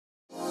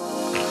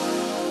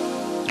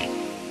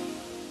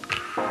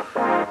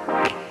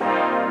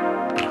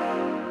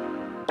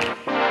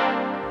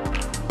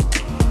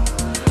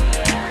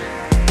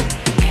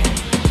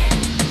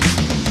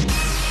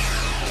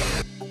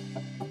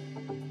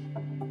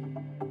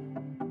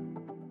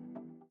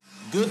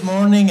Good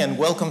morning and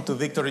welcome to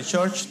Victory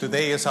Church.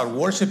 Today is our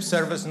worship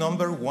service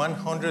number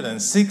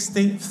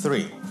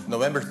 163,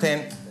 November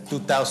 10,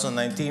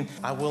 2019.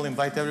 I will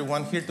invite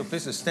everyone here to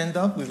please stand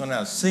up. We're going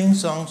to sing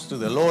songs to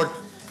the Lord.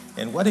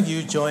 And what if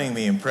you join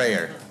me in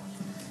prayer?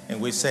 And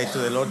we say to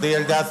the Lord,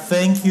 dear God,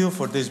 thank you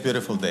for this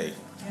beautiful day.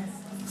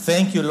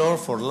 Thank you,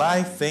 Lord, for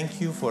life. Thank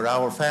you for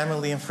our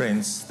family and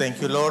friends.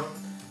 Thank you, Lord,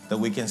 that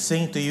we can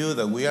sing to you,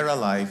 that we are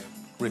alive.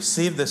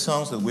 Receive the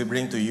songs that we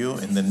bring to you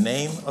in the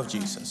name of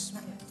Jesus.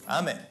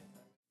 Amen.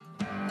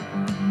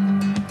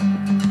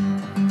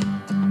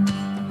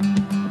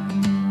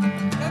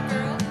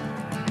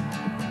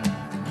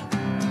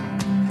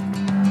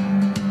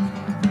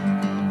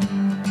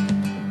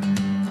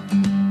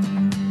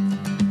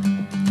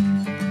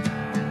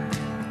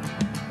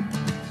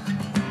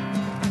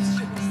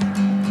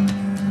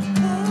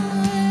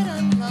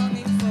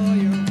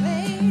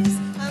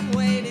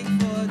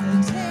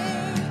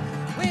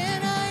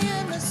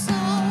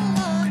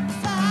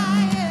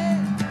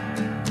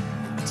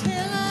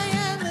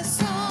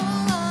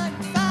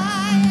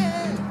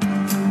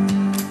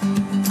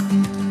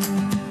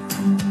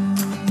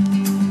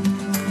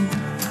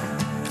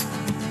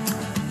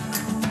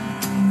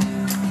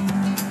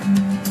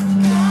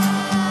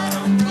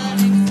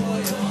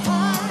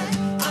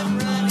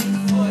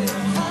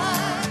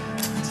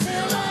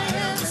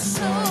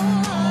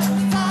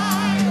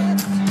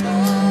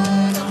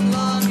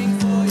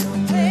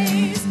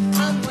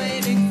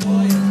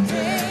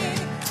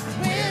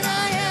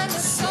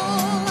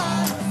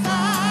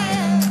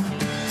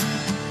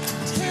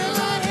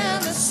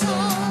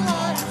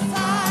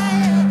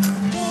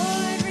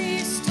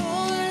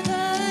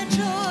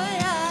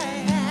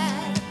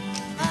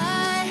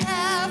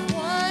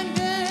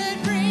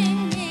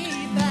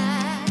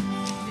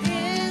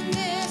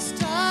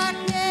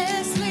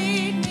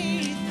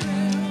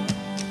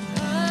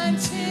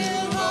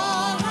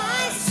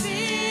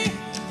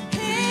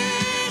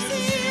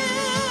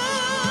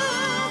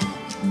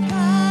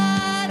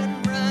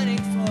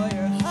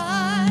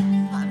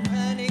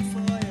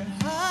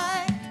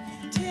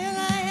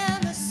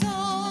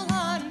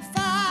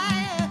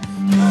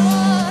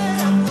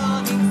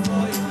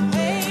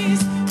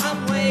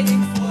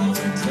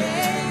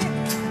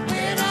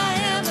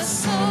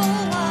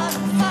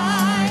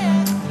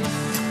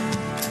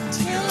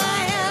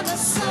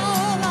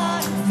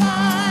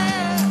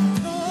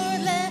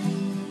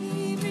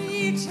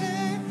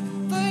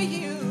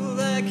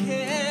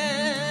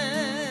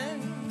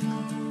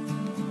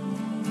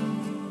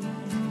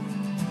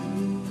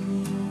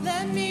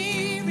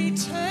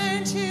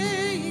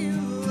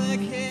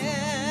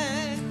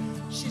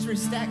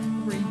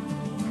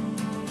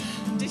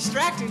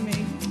 Distracting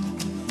me.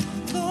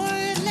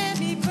 Lord, let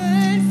me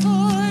burn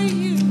for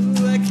you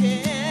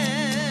again.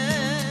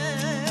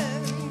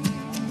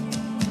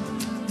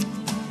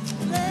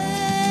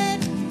 Let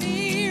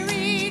me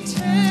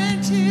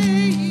return to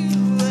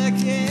you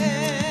again.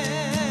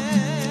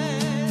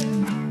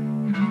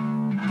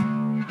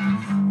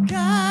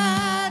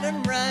 God,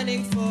 I'm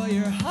running for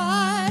your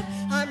heart.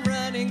 I'm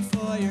running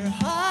for your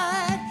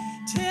heart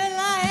till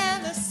I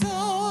am a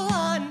soul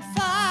on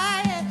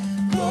fire.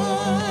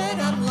 Lord,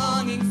 I'm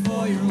longing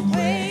for your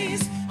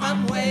ways.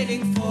 I'm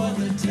waiting for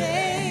the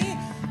day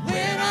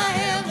when I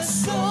am a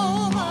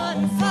soul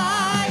on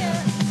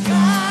fire.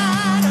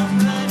 God, I'm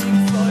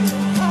running for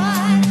your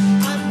heart.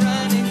 I'm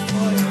running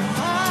for your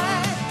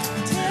heart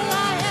till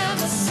I am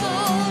a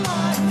soul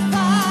on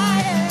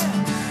fire.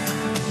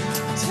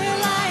 Till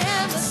I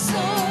am a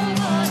soul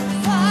on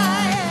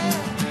fire.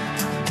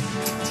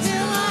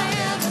 Till I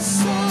am a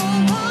soul.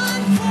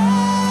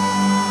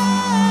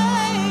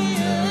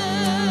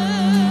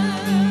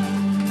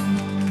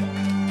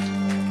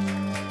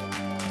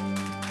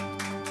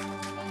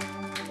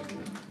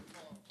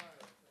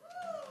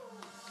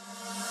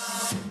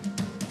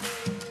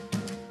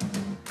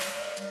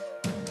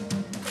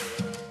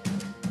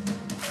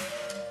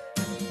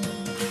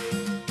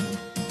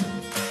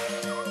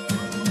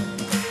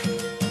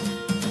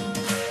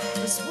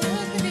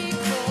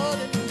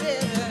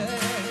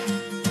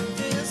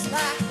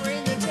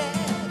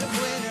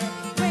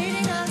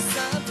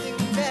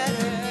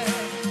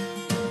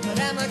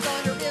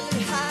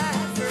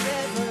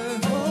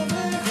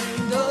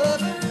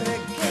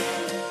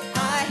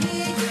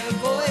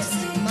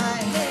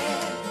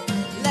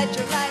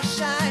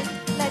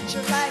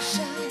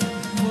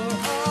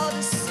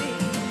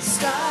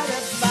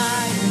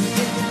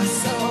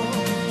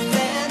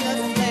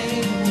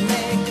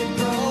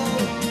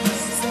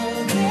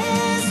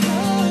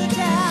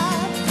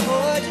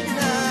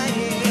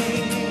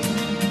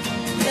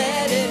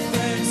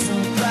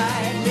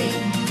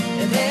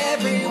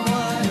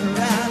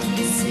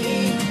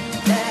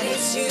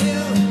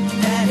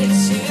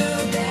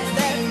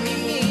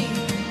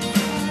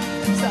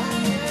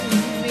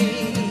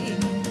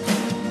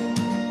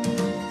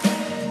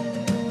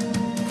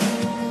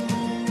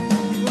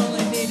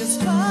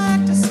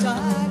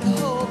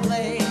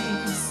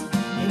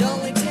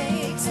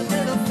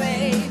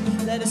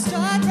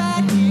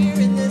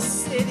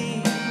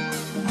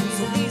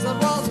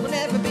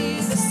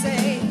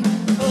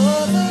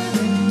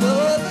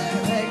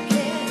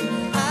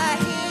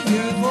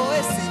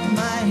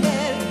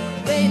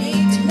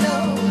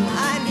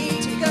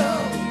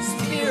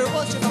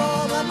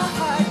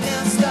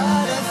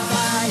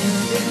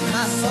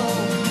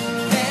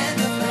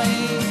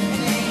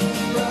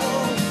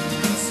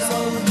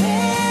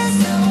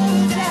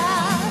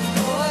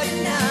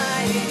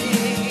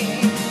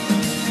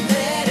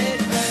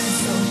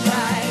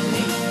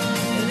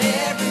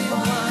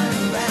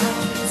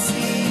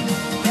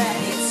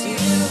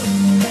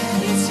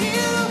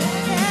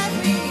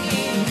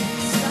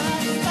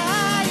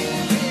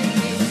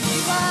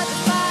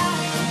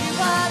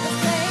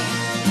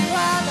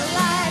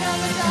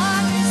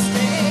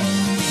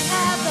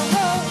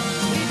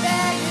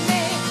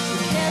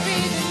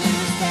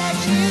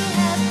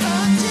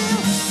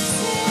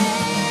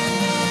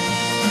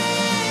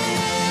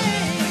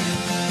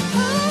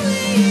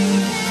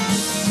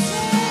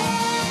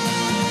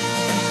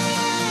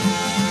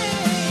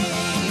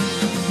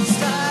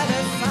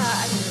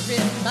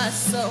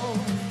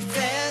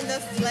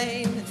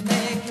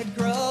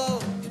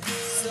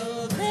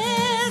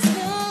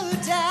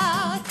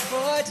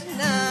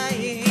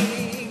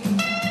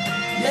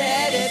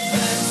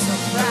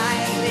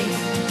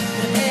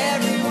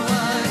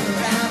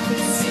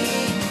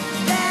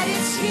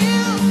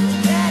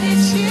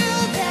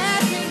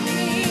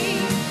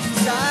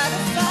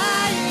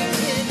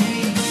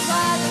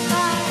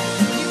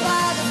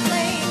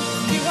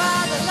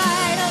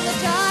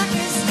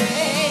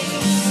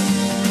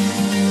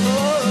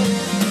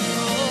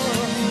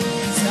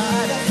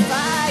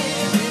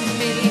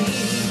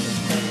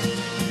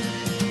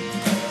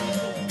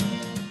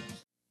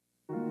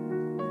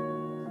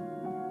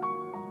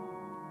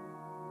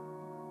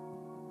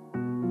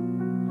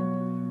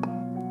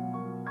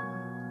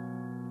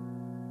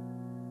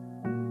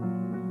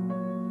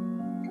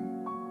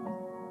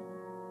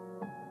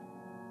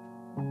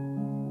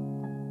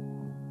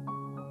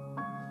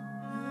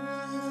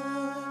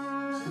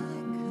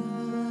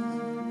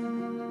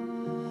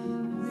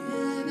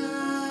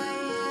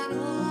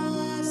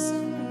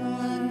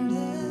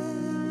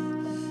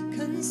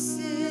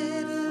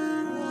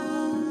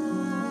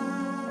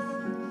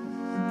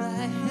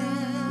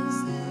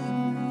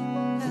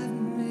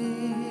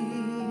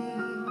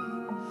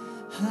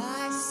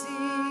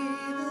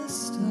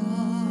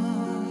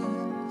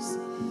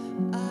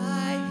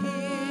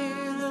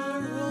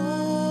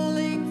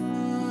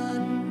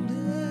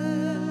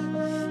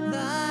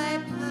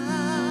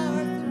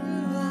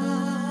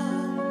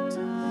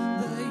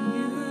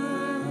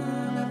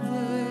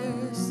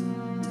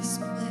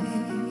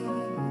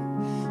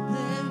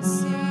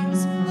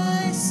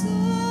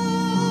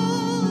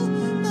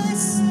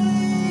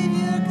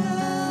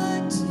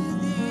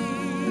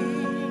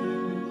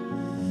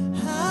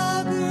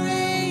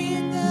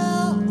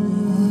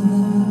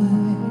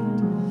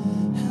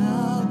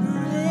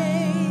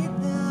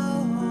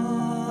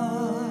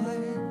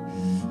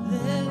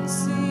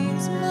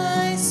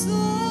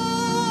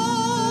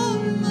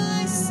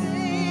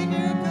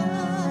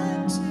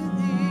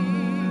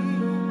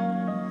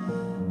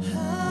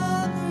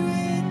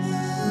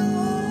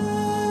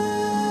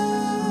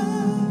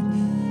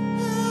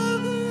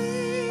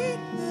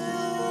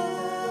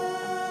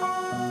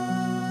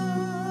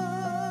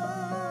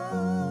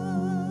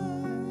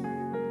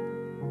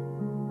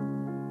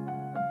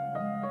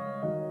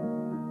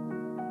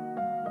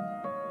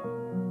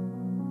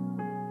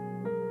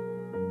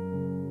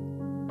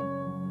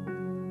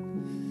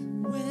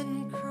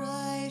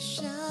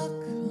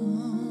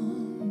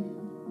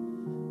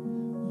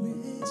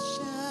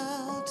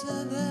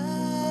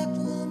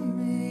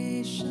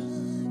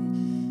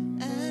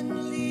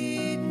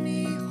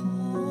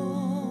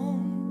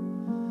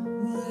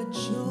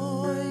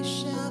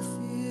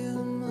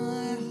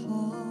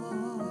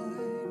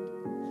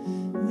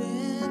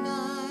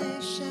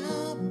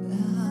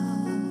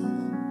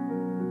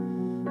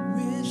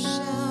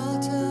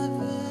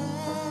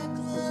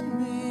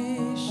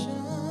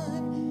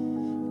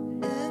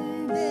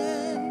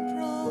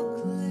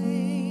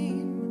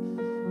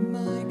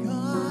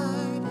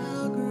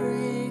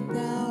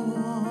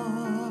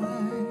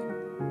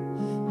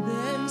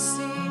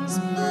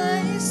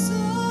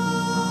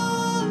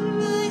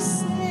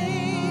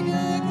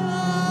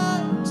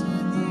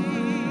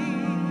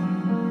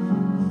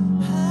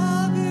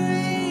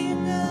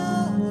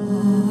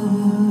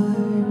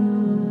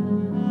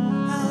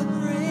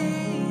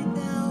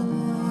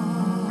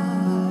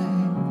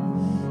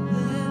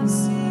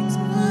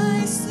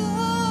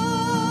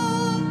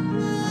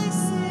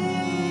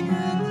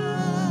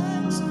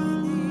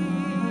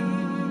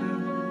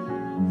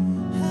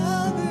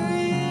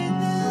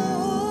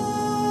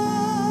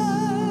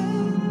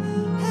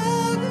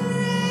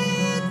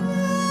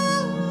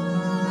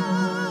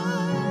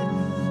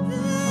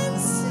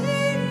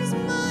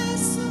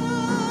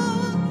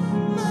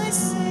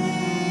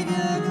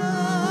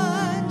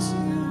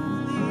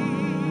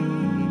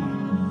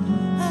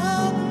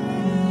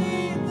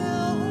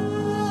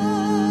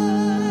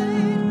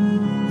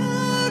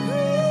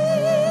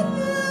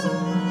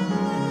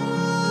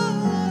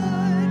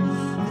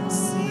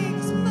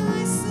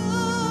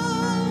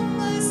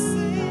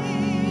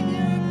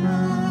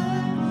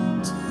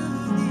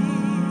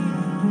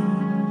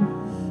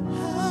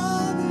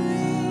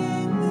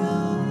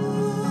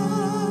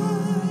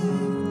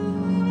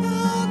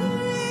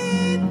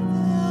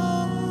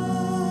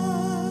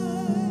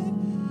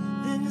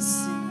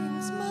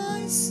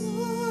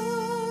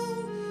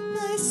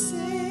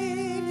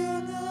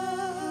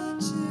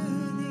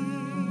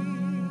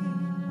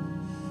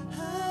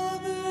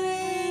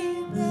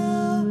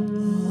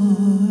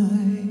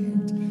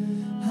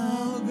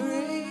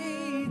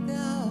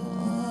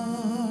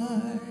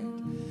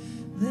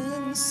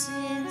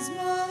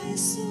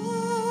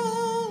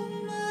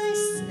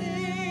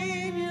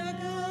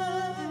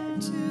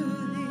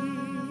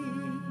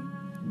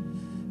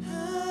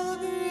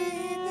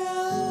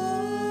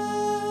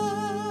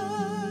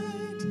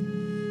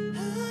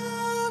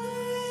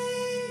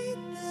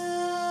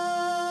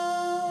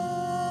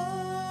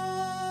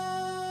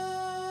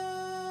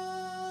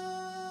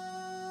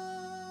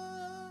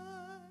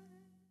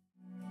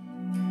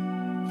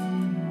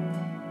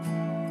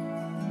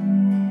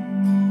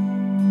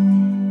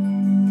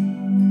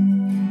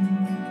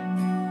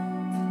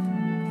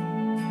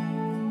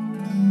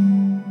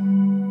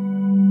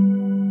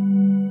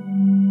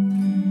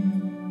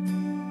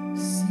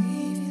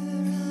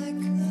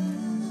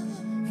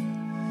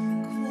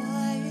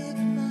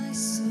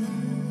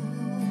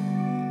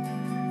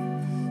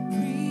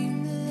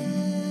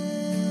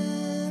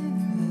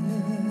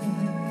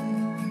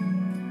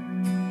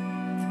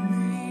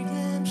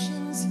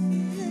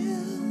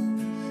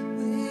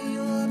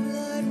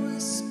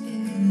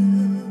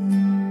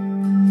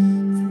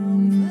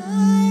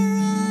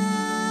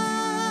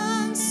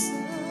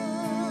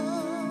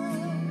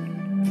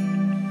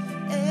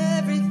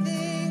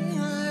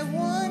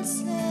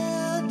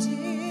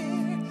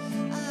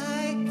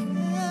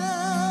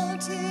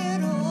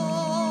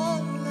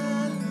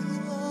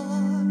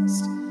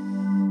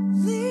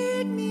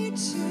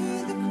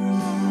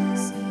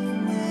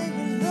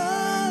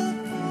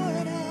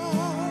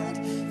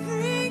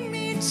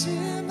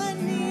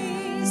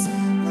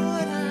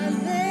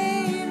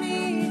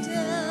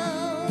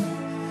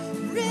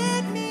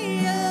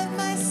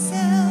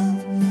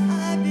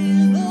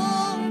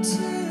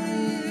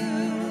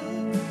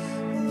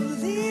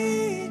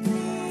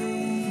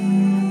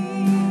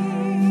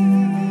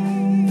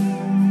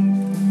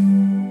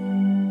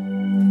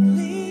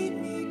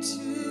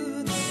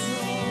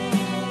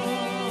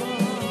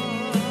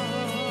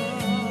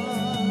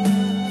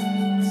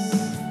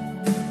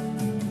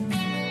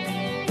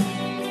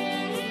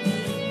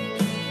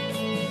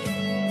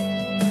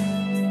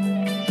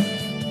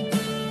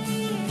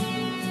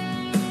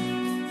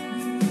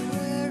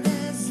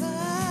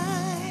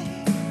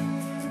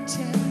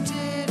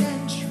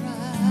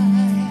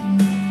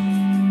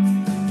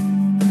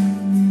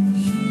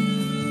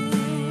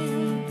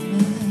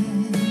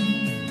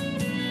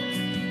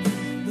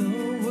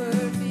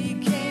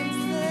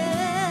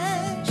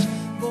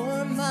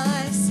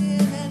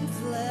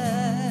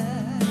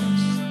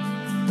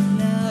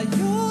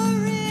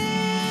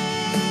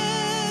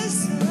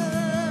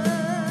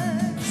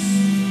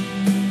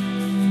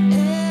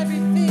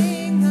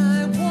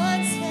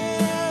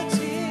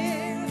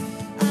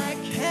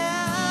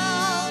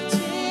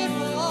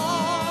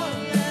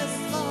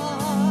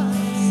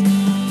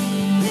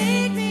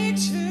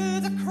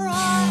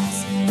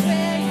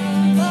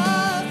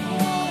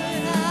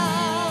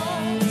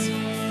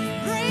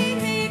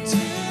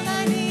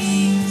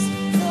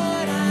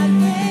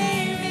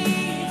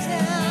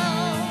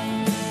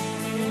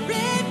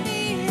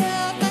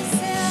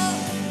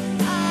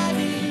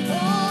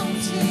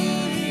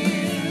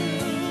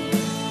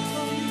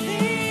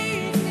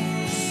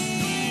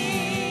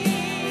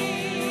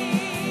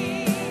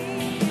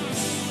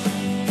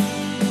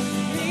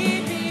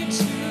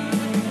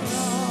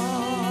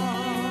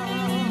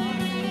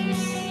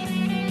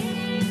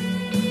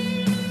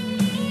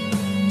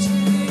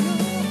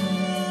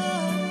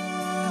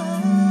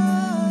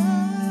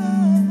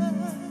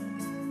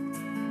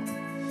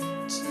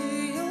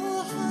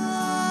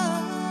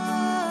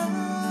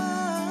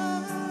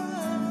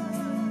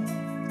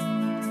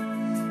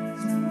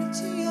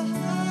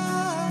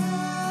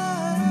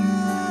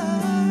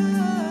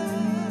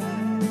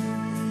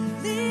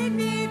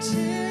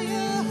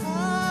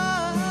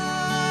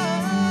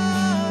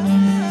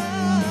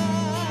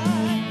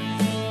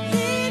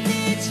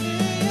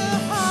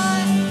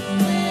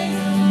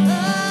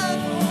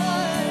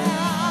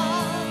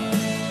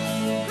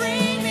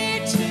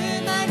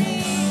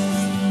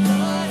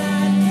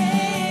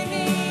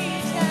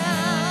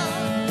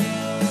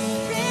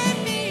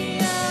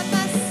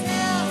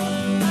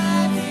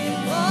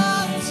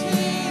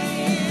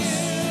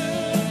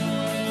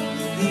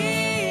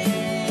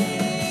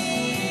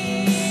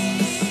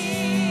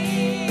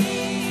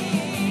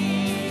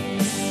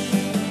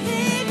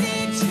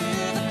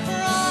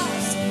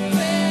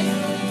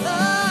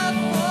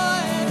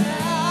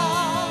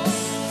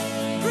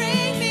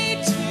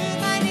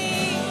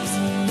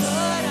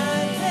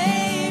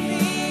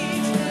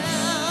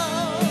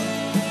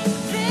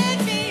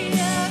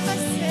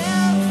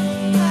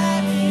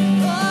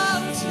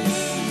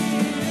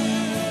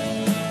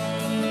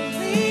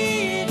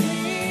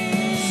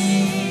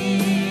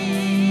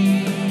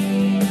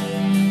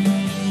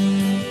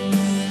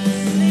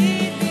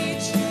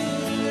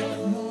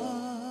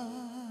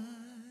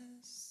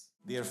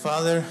 Dear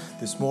Father,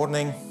 this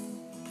morning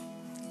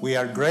we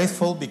are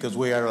grateful because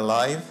we are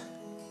alive.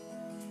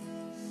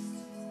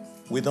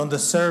 We don't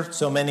deserve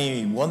so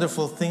many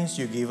wonderful things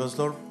you give us,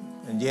 Lord,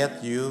 and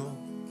yet you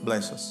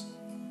bless us.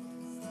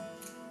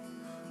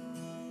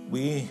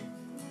 We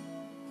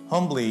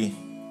humbly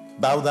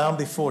bow down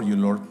before you,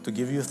 Lord, to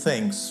give you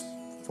thanks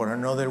for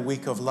another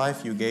week of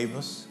life you gave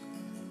us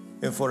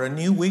and for a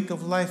new week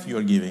of life you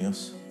are giving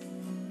us.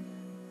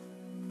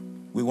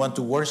 We want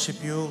to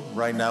worship you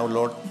right now,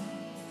 Lord,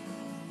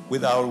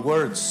 with our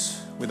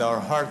words, with our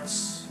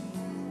hearts.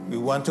 We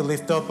want to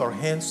lift up our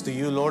hands to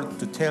you, Lord,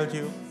 to tell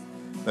you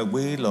that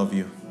we love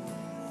you.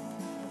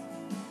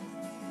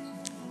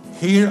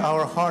 Hear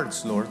our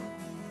hearts, Lord.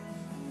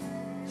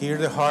 Hear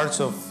the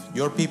hearts of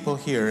your people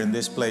here in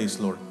this place,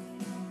 Lord.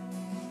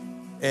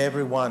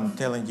 Everyone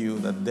telling you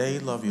that they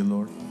love you,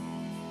 Lord.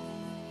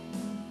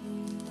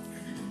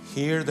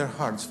 Hear their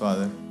hearts,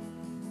 Father.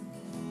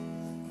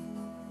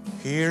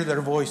 Hear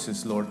their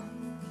voices, Lord.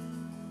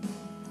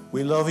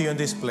 We love you in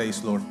this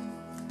place, Lord.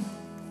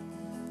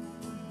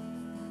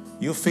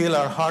 You fill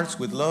our hearts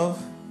with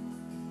love,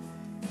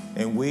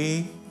 and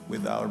we,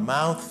 with our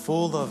mouth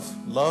full of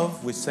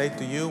love, we say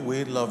to you,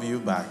 we love you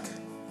back.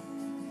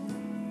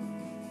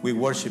 We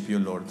worship you,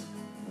 Lord.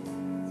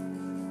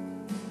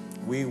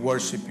 We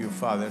worship you,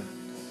 Father.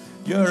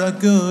 You're a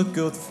good,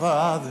 good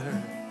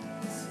Father.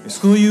 It's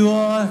who you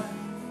are.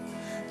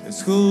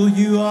 It's who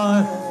you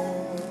are.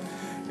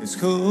 It's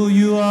who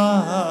you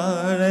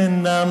are,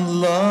 and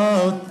I'm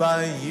loved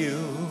by you.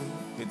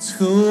 It's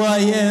who I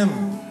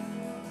am.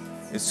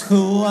 It's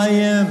who I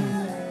am.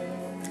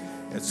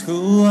 It's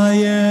who I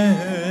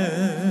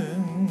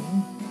am.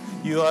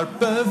 You are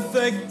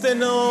perfect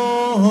in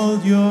all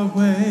your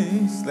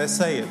ways. Let's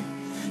say it.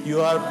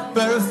 You are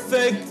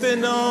perfect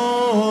in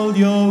all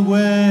your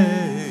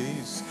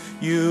ways.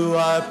 You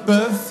are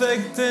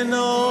perfect in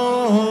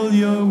all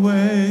your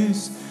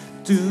ways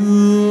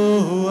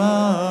to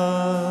us.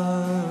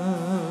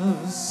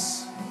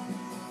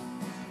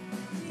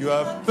 You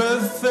are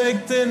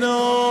perfect in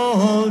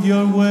all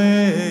your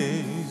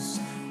ways.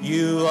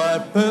 You are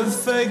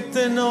perfect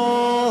in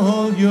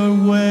all your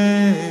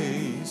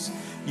ways.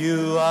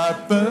 You are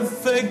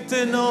perfect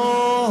in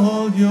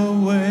all your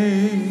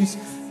ways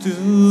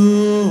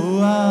to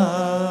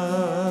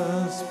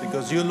us.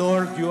 Because you,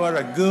 Lord, you are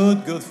a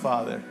good, good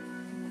Father.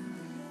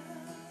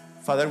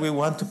 Father, we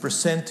want to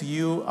present to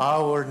you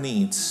our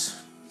needs.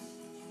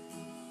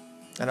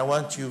 And I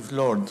want you,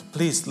 Lord,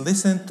 please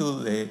listen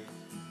to the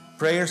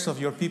prayers of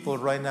your people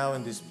right now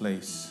in this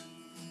place.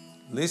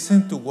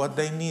 Listen to what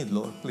they need,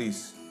 Lord,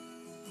 please.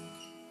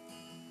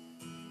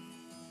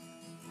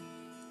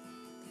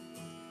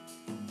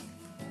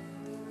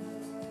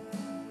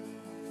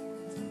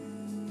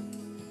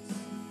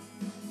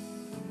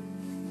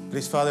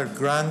 Please, Father,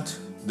 grant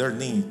their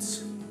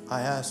needs.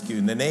 I ask you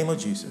in the name of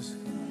Jesus.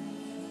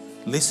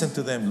 Listen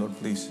to them, Lord,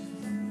 please.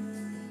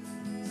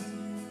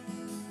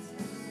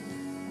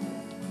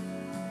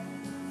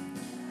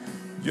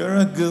 You're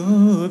a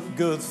good,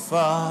 good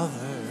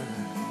Father.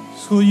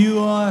 It's who you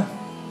are.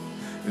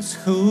 It's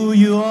who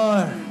you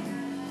are.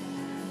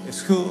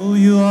 It's who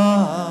you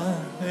are.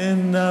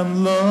 And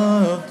I'm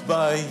loved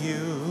by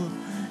you.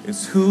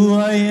 It's who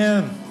I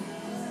am.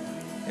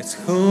 It's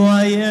who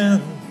I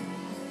am.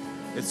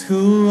 It's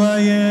who I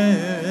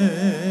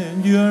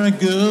am. You're a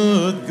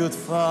good, good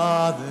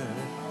Father.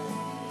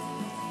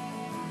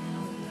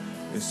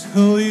 It's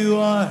who you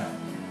are.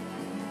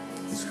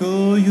 It's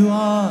who you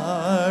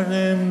are.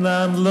 And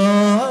I'm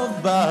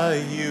loved by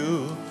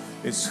you.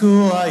 It's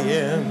who I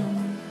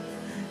am.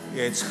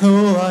 It's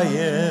who I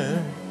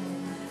am.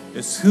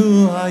 It's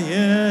who I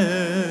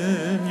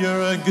am.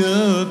 You're a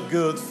good,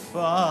 good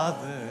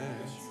Father.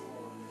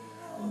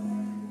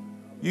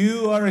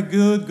 You are a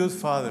good, good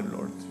Father,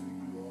 Lord.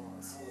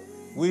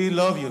 We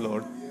love you,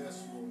 Lord.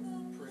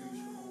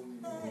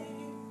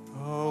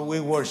 Oh, we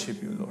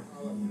worship you, Lord.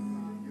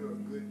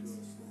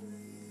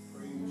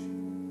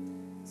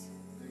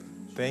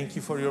 Thank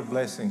you for your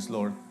blessings,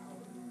 Lord.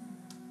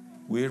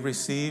 We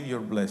receive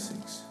your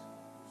blessings,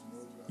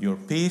 your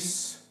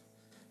peace,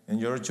 and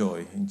your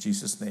joy. In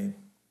Jesus' name,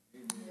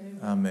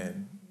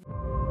 amen.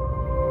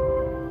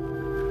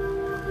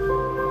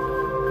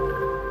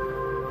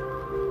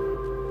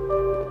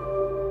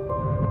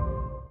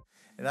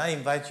 And I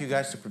invite you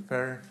guys to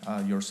prepare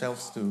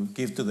yourselves to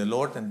give to the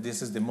Lord. And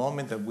this is the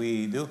moment that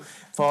we do.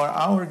 For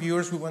our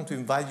viewers, we want to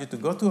invite you to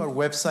go to our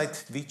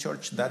website,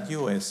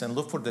 vchurch.us, and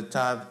look for the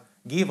tab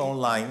Give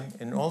Online.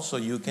 And also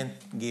you can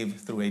give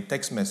through a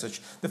text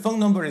message. The phone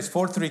number is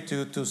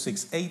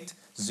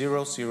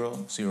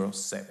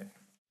 432-268-0007.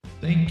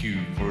 Thank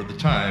you for the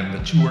time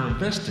that you are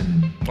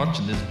investing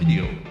watching this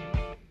video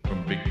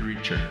from Victory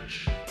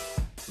Church.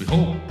 We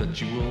hope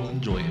that you will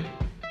enjoy it.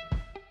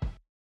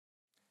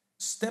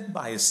 Step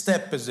by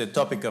step is the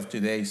topic of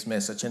today's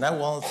message. And I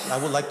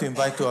would like to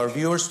invite to our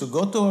viewers to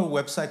go to our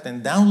website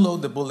and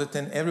download the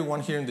bulletin. Everyone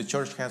here in the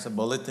church has a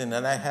bulletin,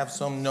 and I have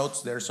some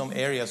notes. There are some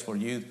areas for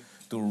you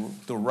to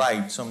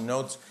write some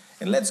notes.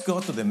 And let's go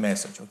to the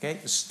message, okay?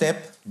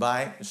 Step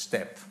by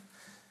step.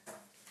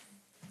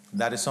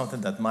 That is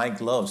something that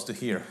Mike loves to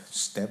hear,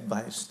 step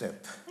by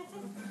step.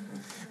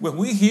 When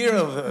we hear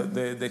of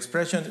the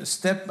expression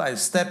step by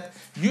step,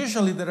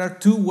 usually there are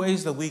two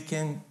ways that we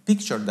can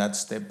picture that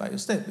step by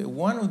step.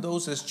 One of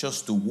those is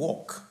just to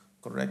walk,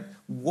 correct?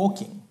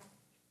 Walking.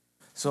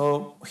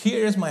 So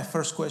here is my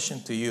first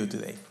question to you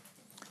today.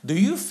 Do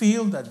you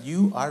feel that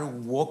you are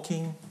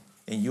walking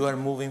and you are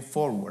moving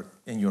forward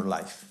in your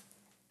life?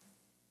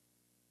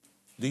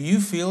 Do you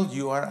feel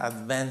you are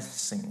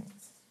advancing,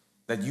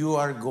 that you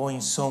are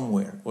going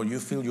somewhere, or you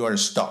feel you are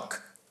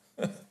stuck,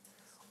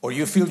 or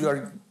you feel you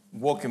are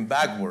walking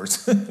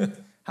backwards?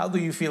 How do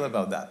you feel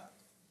about that?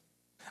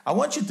 I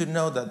want you to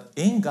know that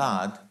in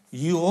God,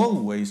 you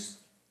always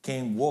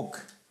can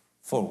walk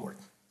forward.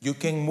 You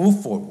can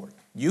move forward.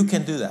 You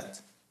can do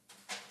that.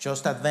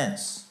 Just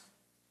advance.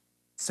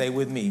 Say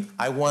with me,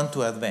 I want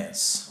to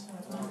advance.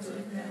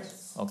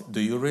 Okay. Do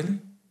you really?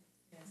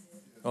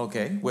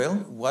 Okay, well,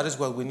 what is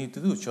what we need to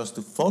do? Just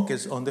to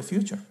focus on the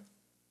future.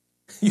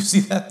 You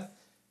see that?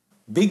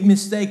 Big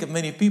mistake of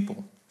many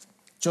people.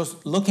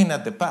 Just looking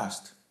at the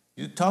past.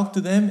 You talk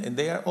to them and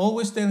they are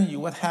always telling you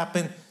what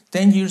happened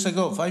 10 years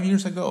ago, 5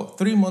 years ago,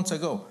 3 months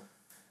ago.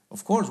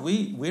 Of course,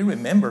 we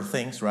remember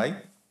things, right?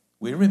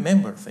 We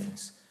remember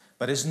things.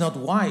 But it's not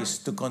wise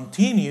to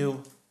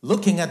continue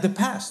looking at the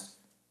past.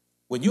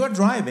 When you are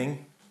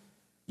driving,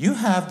 you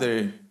have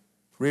the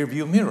rear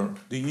view mirror.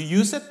 Do you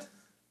use it?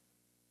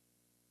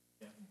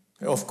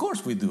 Yeah. Of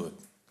course we do it.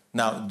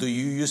 Now, do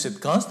you use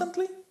it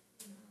constantly?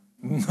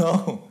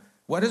 No.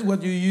 What is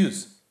what you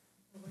use?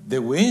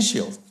 The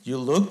windshield. You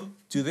look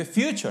to the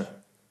future.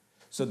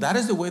 So that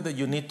is the way that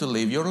you need to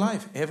live your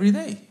life every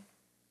day.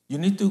 You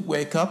need to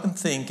wake up and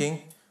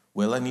thinking,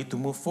 well, I need to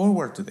move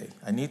forward today.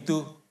 I need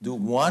to do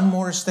one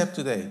more step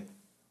today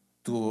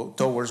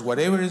towards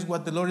whatever is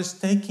what the Lord is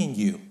taking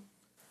you,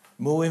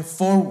 moving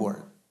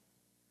forward.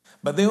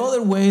 But the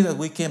other way that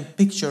we can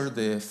picture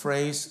the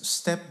phrase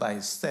step by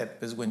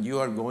step is when you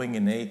are going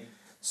in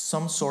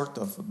some sort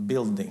of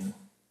building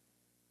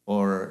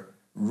or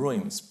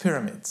ruins,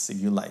 pyramids, if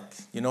you like.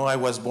 You know, I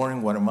was born in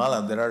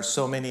Guatemala. There are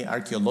so many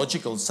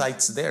archaeological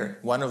sites there.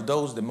 One of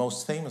those, the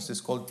most famous, is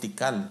called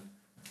Tikal.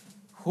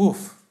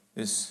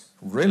 It's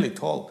really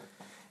tall.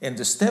 And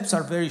the steps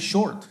are very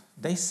short.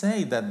 They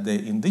say that the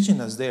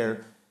indigenous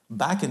there,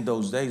 back in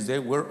those days, they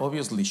were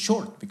obviously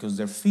short because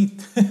their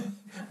feet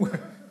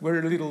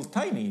were little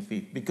tiny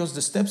feet because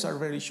the steps are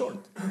very short.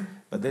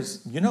 But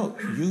there's,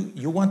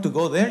 you want to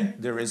go there,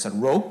 there is a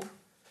rope.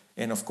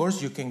 And of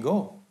course you can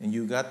go, and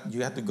you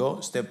have to go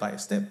step by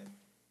step.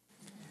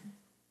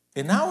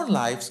 In our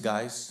lives,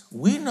 guys,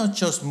 we not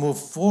just move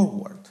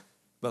forward,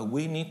 but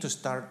we need to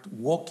start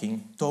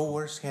walking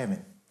towards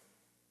heaven.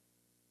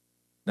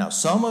 Now,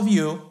 some of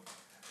you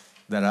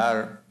that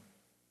are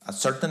a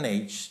certain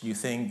age, you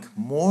think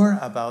more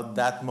about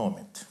that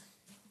moment.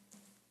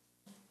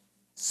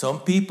 Some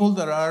people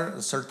that are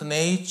a certain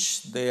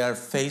age, they are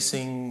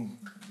facing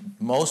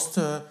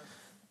the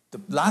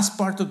last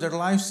part of their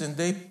lives, and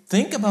they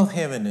think about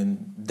heaven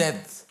and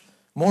death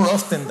more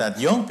often than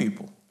young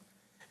people.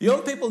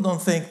 Young people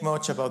don't think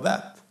much about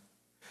that.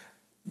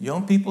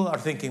 Young people are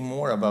thinking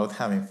more about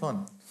having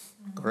fun,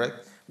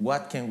 correct?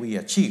 What can we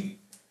achieve?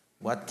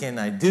 What can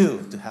I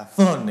do to have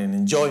fun and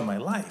enjoy my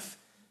life?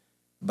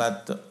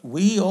 But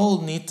we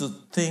all need to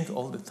think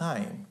all the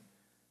time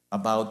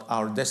about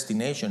our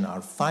destination,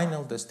 our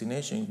final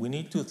destination. We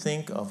need to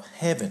think of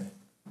heaven,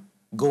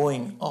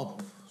 going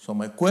up. So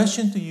my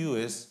question to you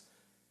is,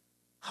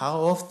 how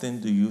often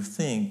do you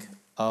think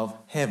of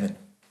heaven?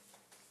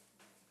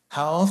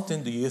 How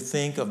often do you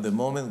think of the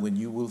moment when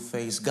you will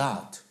face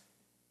God?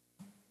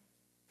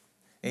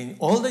 And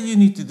all that you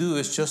need to do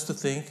is just to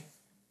think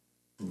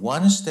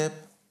one step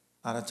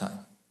at a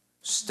time,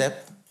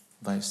 step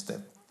by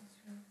step.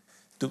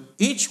 To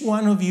each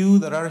one of you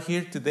that are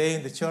here today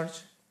in the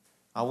church,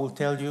 I will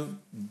tell you,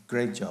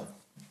 great job.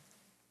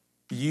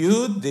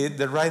 You did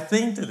the right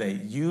thing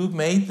today. You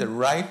made the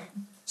right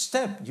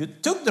step. You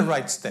took the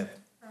right step.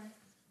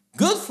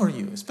 Good for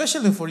you,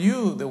 especially for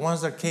you, the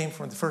ones that came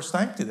for the first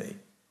time today.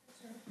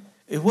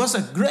 It was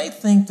a great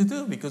thing to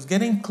do because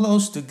getting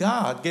close to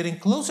God, getting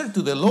closer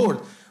to the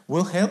Lord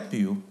will help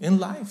you in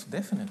life,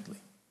 definitely,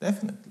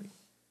 definitely.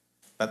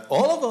 But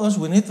all of us,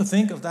 we need to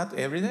think of that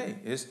every day,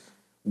 is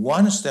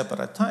one step at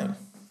a time.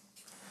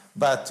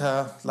 But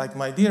like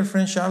my dear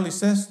friend Charlie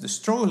says, the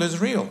struggle is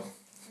real.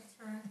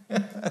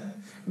 That's right.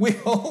 We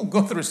all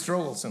go through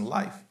struggles in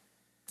life.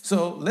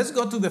 So let's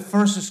go to the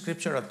first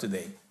scripture of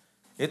today.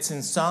 It's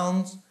in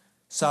Psalm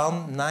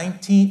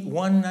 119,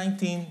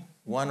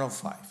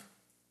 105.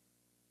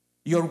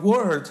 Your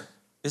word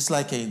is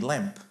like a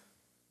lamp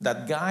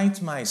that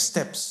guides my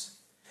steps,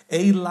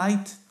 a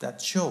light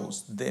that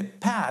shows the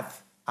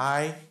path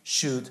I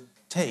should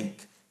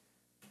take.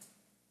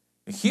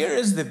 Here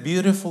is the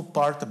beautiful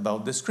part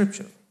about the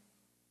scripture.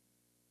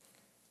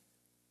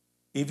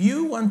 If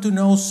you want to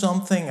know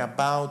something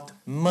about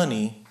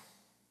money,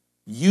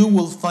 you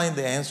will find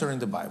the answer in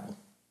the Bible.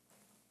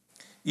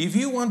 If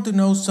you want to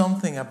know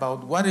something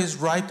about what is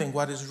right and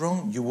what is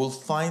wrong, you will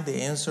find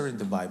the answer in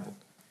the Bible.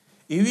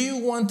 If you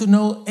want to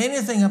know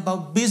anything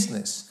about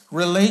business,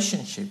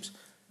 relationships,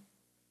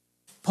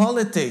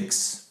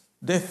 politics,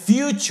 the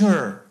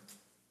future,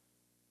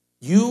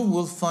 you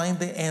will find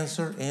the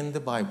answer in the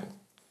Bible.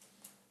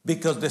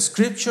 Because the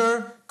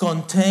scripture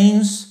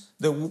contains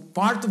the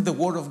part of the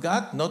Word of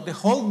God, not the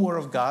whole Word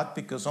of God,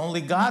 because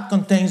only God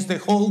contains the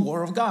whole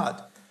Word of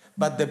God.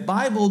 But the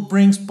Bible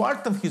brings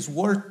part of His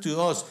Word to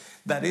us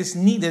that is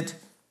needed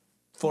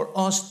for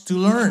us to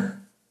learn.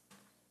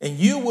 And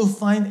you will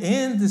find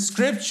in the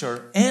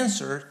scripture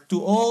answer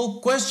to all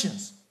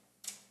questions.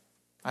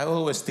 I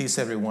always tease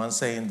everyone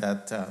saying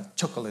that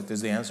chocolate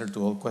is the answer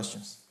to all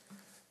questions.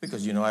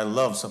 Because, I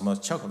love so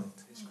much chocolate.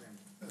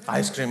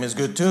 Ice cream is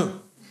good too.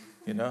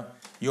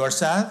 You are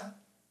sad?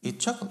 Eat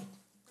chocolate.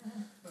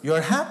 You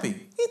are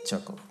happy? Eat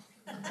chocolate.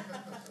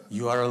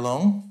 You are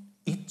alone?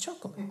 Eat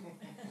chocolate.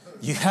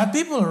 You have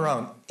people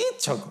around? Eat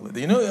chocolate.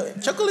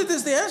 Chocolate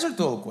is the answer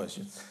to all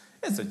questions.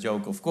 It's a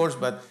joke, of course,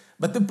 but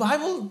the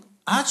Bible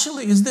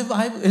actually is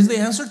the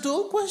answer to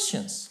all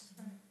questions.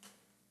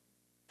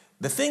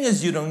 The thing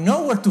is, you don't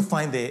know where to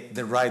find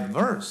the right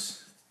verse.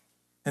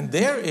 And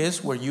there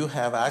is where you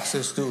have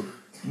access to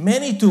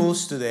many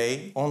tools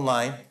today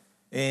online,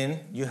 and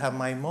you have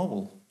my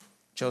mobile.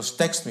 Just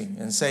text me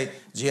and say,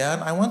 Gian,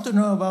 I want to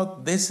know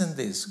about this and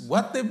this.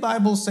 What the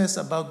Bible says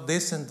about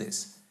this and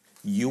this.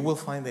 You will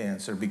find the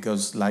answer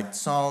because like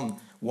Psalm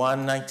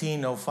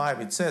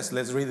 119:05, it says,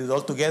 let's read it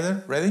all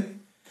together. Ready?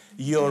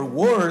 Your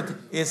word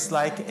is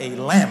like a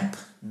lamp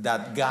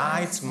that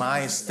guides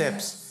my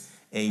steps,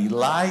 a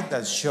light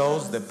that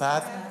shows the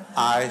path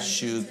I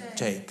should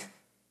take.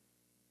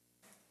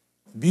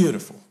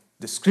 Beautiful.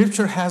 The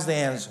scripture has the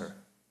answer,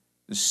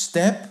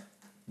 step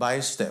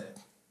by step.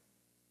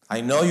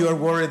 I know you are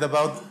worried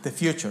about the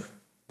future.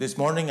 This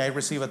morning I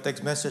received a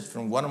text message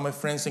from one of my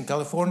friends in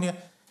California,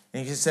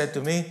 and he said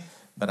to me,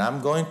 but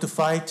I'm going to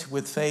fight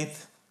with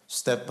faith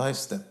step by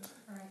step.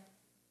 Right.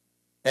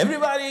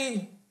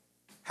 Everybody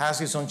has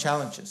his own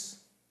challenges,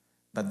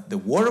 but the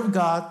Word of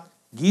God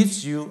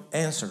gives you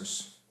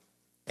answers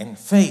and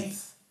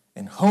faith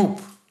and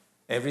hope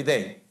every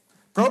day.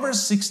 Proverbs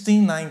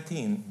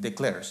 16:19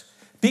 declares,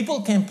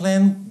 people can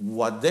plan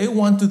what they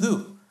want to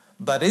do,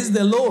 but it's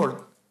the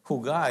Lord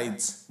who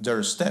guides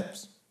their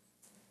steps.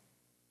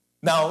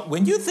 Now,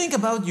 when you think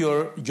about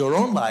your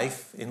own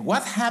life and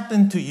what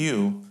happened to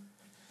you,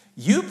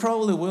 you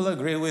probably will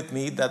agree with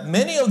me that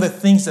many of the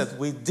things that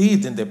we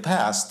did in the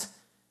past,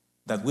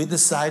 that we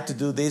decided to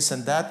do this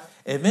and that,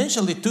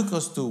 eventually took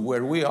us to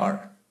where we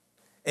are.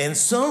 And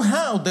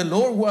somehow the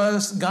Lord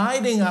was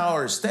guiding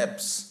our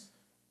steps.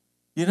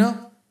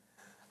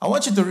 I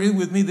want you to read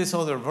with me this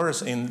other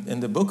verse in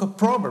the book of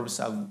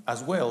Proverbs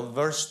as well,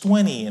 verse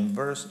 20 and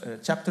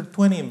chapter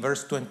 20 and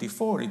verse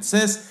 24. It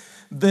says,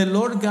 the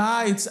Lord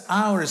guides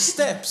our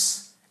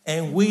steps,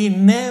 and we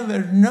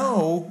never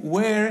know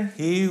where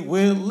He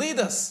will lead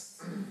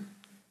us.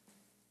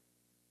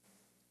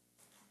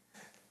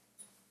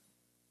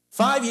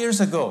 5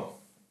 years ago,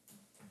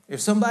 if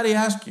somebody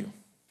asked you,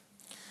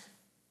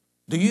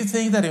 do you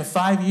think that in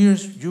 5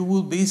 years you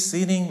will be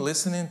sitting,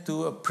 listening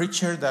to a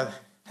preacher that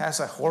has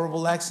a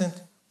horrible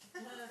accent?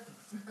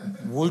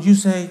 Would you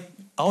say,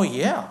 oh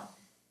yeah,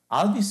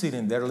 I'll be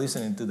sitting there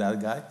listening to that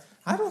guy?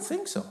 I don't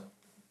think so.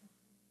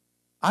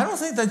 I don't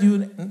think that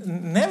you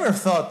never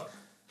thought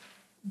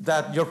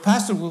that your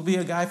pastor will be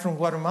a guy from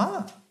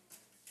Guatemala.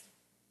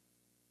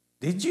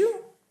 Did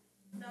you?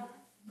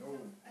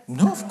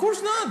 No, of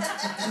course not.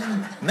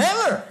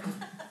 Never.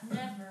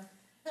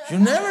 You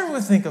never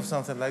would think of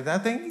something like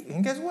that.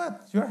 And guess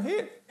what? You're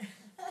here.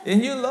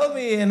 And you love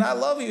me, and I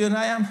love you, and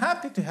I am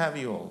happy to have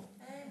you all.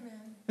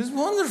 Amen. It's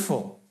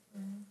wonderful.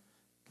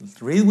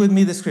 Read with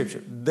me the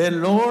scripture. The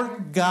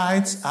Lord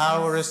guides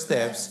our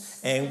steps,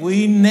 and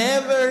we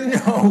never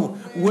know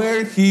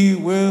where He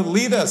will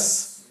lead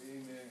us.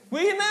 Amen.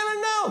 We never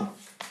know.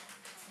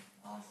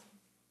 Awesome.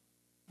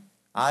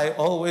 I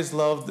always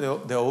loved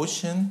the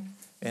ocean,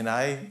 and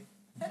I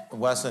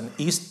was an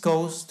East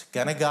Coast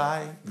kind of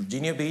guy,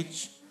 Virginia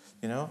Beach,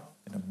 in a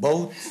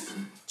boat,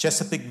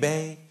 Chesapeake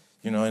Bay.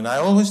 And I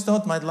always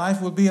thought my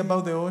life would be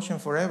about the ocean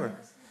forever.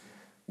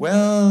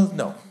 Well,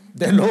 no.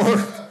 The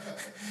Lord,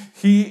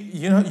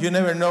 you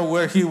never know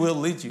where He will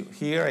lead you.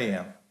 Here I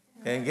am.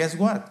 And guess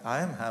what?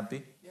 I am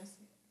happy.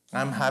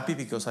 I'm happy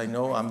because I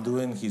know I'm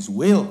doing His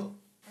will.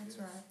 That's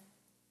right.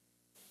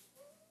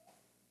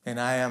 And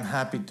I am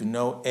happy to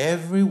know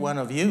every one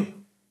of you.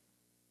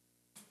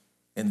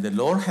 And the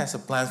Lord has a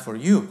plan for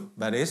you,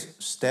 but it's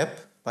step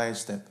by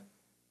step.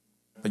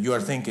 But you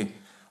are thinking,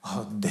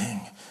 oh,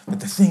 dang. But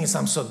the thing is,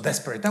 I'm so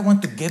desperate. I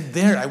want to get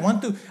there. I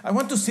want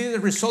to see the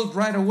result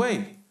right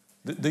away.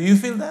 Do you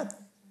feel that?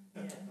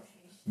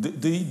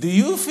 Do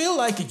you feel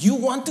like you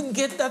want to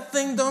get that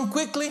thing done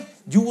quickly?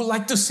 You would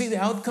like to see the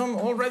outcome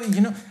already?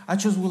 I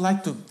just would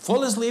like to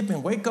fall asleep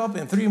and wake up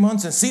in 3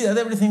 months and see that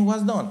everything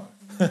was done.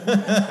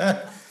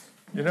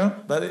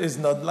 But it's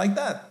not like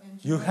that.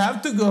 You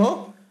have to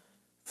go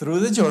through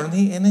the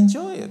journey and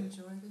enjoy it.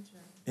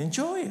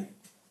 Enjoy it.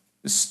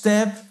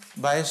 Step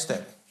by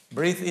step.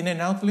 Breathe in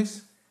and out,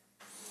 please.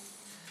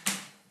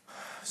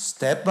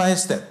 step by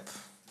step.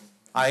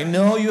 I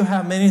know you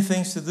have many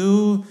things to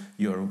do,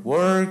 your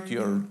work,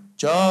 your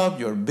job,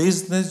 your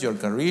business, your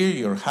career,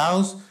 your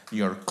house,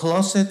 your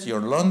closet,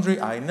 your laundry.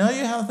 I know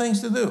you have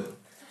things to do.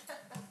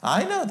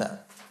 I know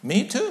that.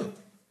 Me too.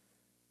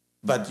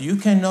 But you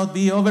cannot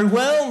be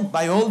overwhelmed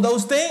by all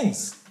those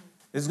things.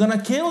 It's going to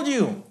kill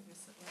you.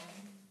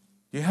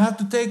 You have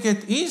to take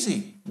it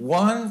easy,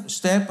 one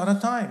step at a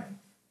time.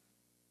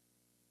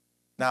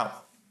 Now,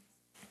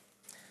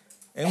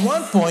 at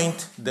one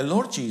point, the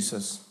Lord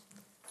Jesus,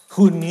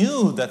 who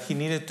knew that he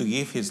needed to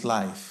give his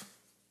life.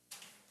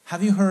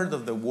 Have you heard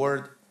of the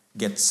word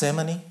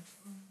Gethsemane?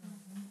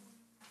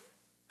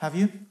 Have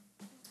you?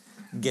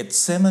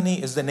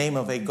 Gethsemane is the name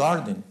of a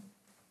garden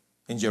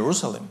in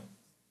Jerusalem.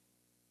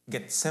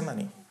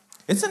 Gethsemane.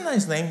 It's a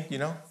nice name,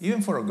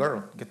 even for a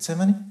girl.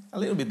 Gethsemane, a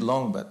little bit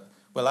long, but,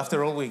 well,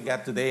 after all, we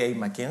got today a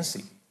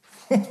Mackenzie,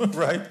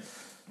 right?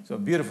 So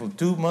beautiful,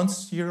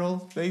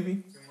 2-month-old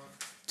baby.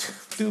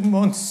 2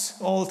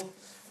 months old.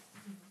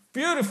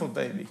 Beautiful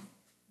baby.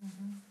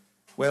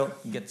 Well,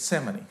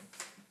 Gethsemane.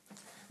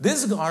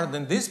 This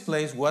garden, this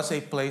place was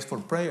a place for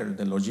prayer.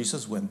 The Lord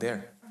Jesus went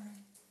there.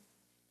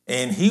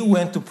 And he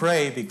went to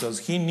pray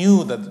because he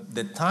knew that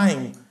the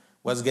time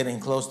was getting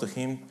close to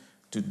him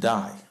to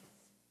die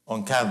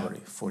on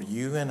Calvary for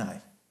you and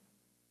I.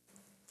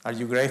 Are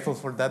you grateful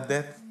for that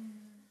death?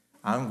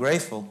 I'm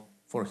grateful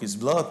for his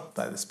blood,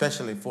 but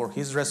especially for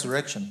his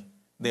resurrection.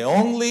 The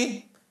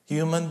only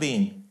human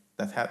being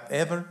that had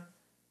ever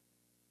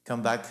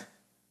come back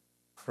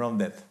from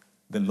death.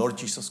 The Lord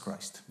Jesus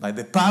Christ, by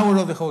the power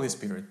of the Holy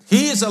Spirit.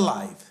 He is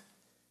alive.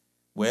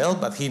 Well,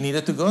 but he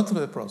needed to go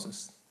through the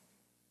process,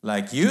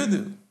 like you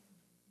do.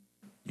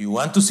 You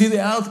want to see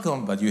the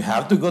outcome, but you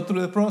have to go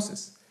through the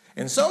process.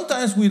 And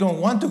sometimes we don't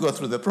want to go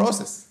through the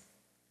process.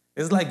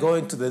 It's like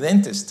going to the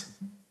dentist.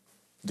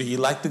 Do you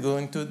like to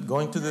going to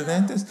the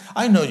dentist?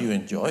 I know you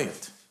enjoy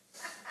it.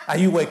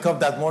 And you wake up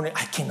that morning,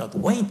 I cannot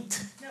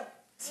wait.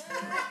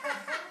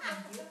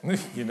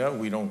 No.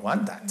 We don't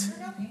want that.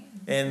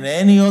 And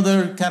any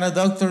other kind of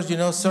doctors,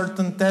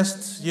 certain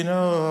tests, we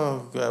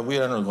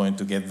are not going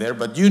to get there,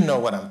 but you know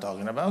what I'm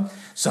talking about.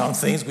 Some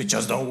things we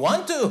just don't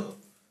want to.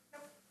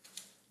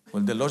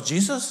 Well, the Lord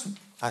Jesus,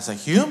 as a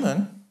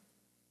human,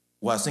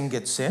 was in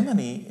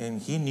Gethsemane,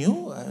 and he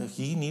knew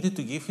he needed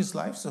to give his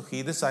life, so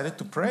he decided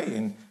to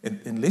pray.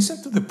 And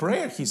listen to the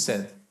prayer. He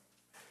said,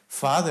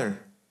 Father,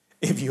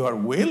 if you are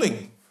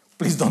willing,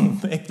 please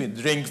don't make me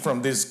drink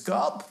from this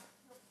cup,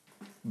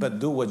 but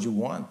do what you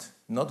want,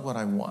 not what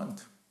I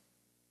want.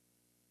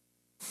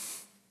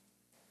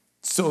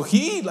 So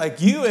he, like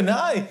you and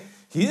I,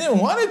 he didn't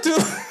want it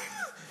to.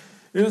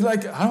 It was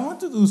like, I want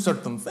to do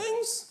certain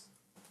things.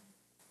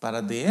 But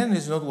at the end,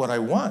 it's not what I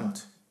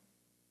want.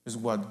 It's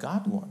what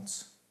God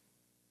wants.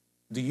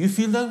 Do you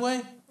feel that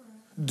way?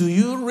 Do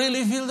you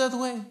really feel that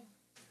way?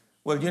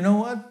 Well, you know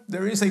what?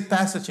 There is a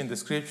passage in the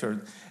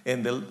scripture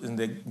in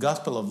the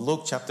Gospel of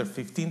Luke chapter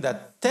 15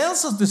 that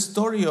tells us the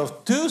story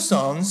of 2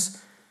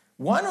 sons.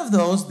 One of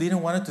those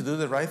didn't want to do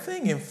the right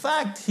thing. In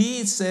fact,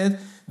 he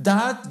said,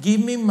 Dad,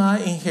 give me my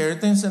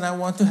inheritance and I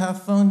want to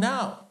have fun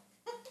now.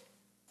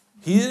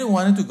 He didn't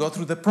want to go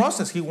through the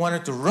process. He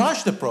wanted to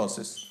rush the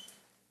process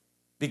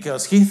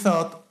because he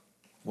thought,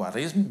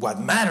 what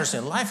matters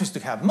in life is to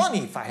have money.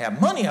 If I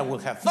have money, I will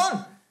have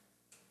fun.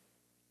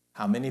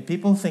 How many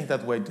people think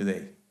that way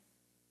today?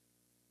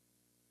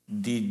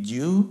 Did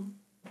you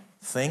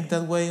think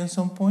that way at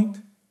some point?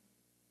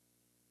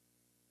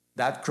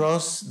 That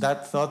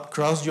thought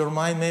crossed your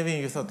mind maybe,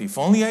 and you thought, if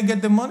only I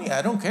get the money,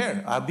 I don't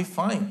care. I'll be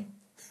fine.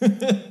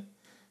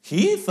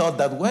 He thought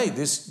that way,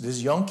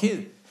 this young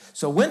kid.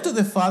 So went to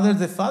the father.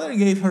 The father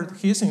gave her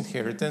his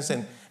inheritance,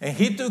 and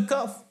he took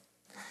off.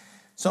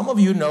 Some of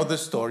you know the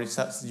story.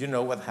 You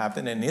know what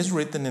happened, and it's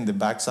written in the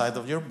backside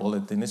of your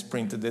bulletin. It's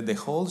printed there, the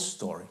whole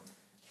story.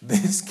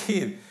 This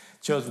kid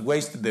just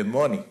wasted the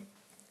money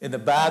in a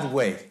bad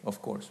way,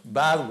 of course,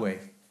 bad way.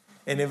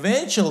 And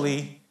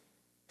eventually,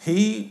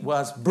 he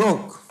was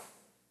broke.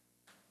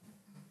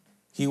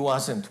 He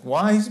wasn't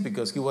wise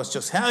because he was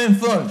just having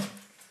fun.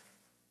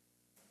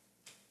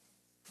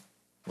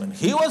 When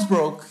he was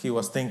broke, he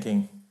was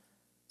thinking,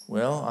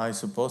 well, I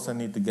suppose I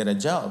need to get a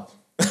job.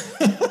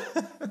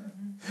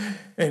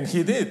 And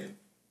he did.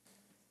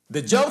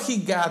 The job he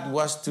got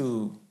was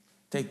to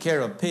take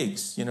care of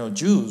pigs.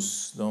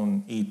 Jews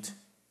don't eat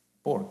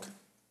pork.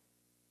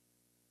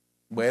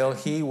 Well,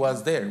 he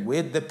was there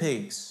with the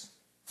pigs,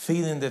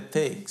 feeding the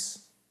pigs,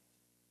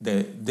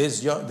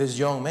 this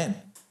young man.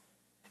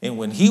 And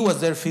when he was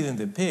there feeding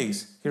the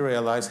pigs, he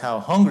realized how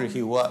hungry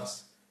he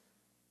was.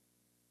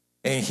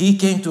 And he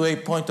came to a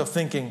point of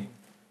thinking,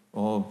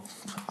 oh,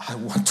 I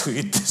want to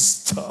eat this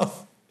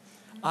stuff.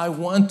 I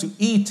want to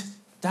eat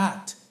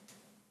that.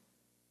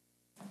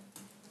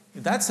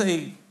 That's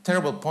a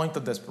terrible point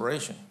of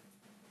desperation.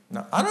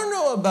 Now, I don't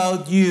know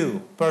about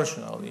you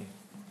personally,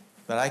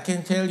 but I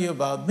can tell you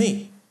about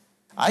me.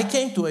 I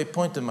came to a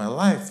point in my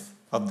life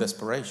of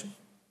desperation.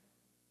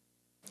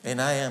 And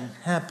I am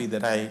happy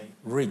that I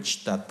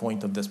reached that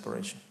point of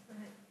desperation.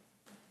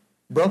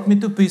 broke me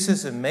to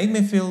pieces and made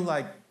me feel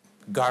like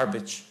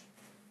garbage.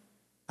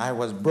 I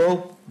was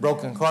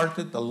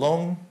broken-hearted,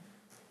 alone,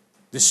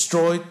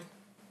 destroyed.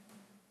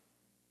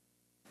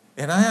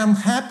 And I am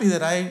happy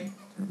that I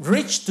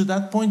reached to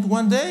that point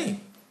one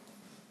day.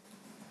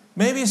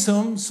 Maybe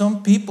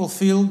some people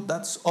feel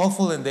that's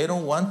awful and they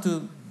don't want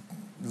to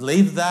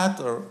live that,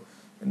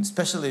 and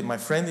especially my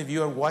friend, if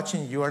you are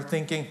watching, you are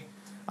thinking,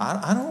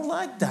 I don't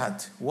like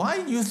that.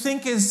 Why do you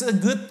think it's a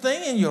good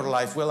thing in your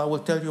life? Well, I will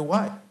tell you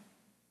why.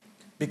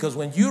 Because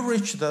when you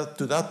reach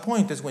to that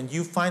point is when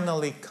you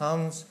finally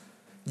come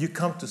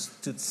to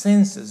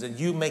senses and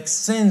you make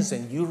sense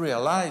and you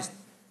realize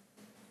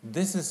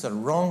this is a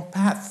wrong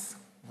path.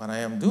 What I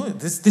am doing,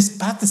 this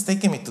path is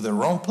taking me to the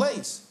wrong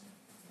place.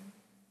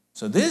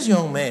 So this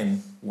young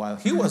man, while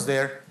he was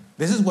there,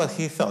 this is what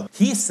he thought.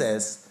 He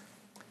says,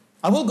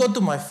 I will go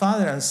to my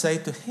father and say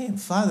to him,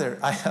 Father,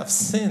 I have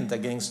sinned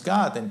against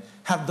God and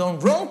have done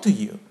wrong to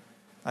you.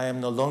 I am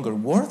no longer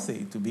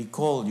worthy to be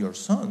called your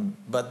son,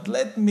 but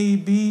let me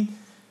be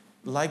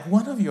like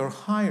one of your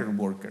hired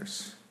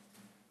workers.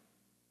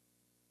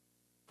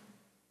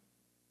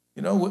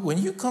 You know, when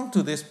you come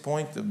to this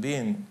point of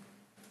being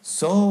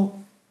so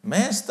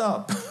messed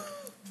up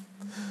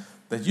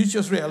that you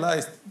just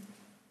realize,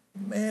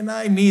 man,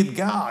 I need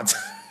God.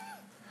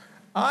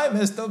 I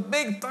messed up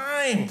big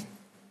time.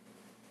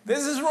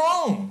 This is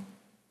wrong.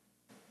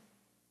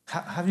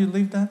 Have you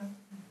lived that?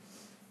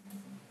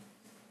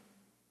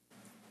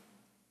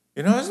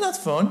 You know, it's not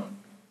fun,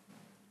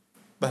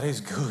 but it's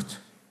good.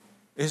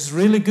 It's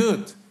really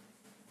good.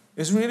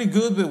 It's really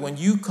good, but when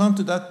you come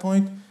to that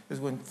point, is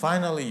when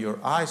finally your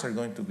eyes are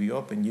going to be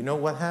open. You know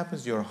what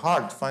happens? Your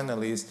heart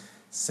finally is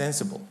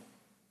sensible.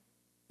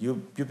 You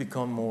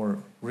become more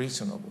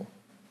reasonable.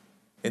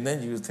 And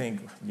then you think,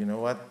 you know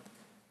what?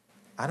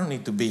 I don't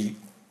need to be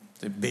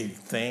the big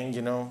thing,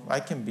 you know. I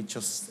can be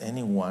just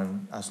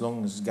anyone as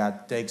long as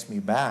God takes me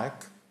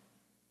back.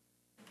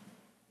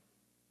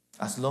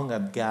 As long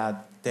as God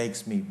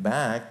takes me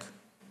back.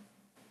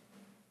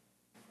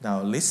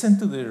 Now listen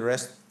to the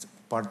rest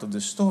part of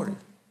the story.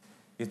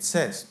 It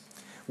says,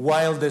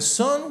 while the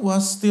son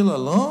was still a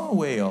long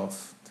way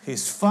off,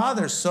 his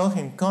father saw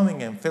him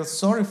coming and felt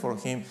sorry for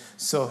him,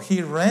 so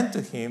he ran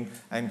to him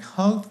and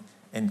hugged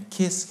and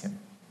kissed him.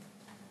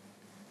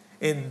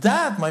 And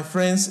that, my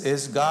friends,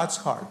 is God's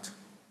heart.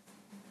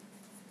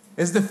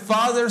 It's the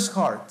Father's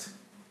heart,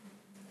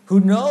 who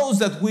knows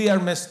that we are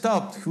messed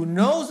up, who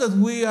knows that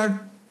we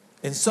are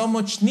in so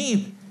much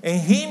need,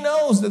 and He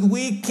knows that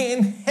we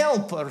can't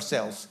help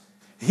ourselves.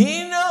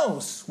 He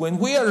knows when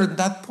we are at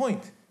that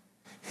point.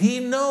 He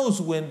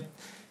knows when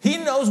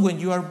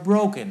you are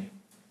broken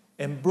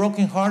and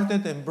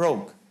brokenhearted and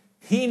broke.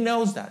 He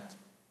knows that.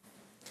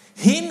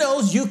 He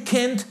knows you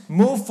can't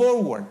move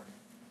forward.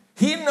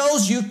 He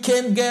knows you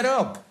can't get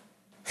up.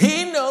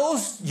 He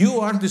knows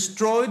you are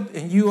destroyed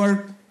and you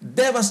are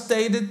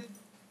devastated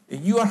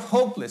and you are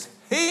hopeless.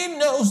 He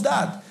knows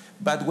that.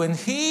 But when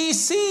He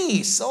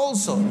sees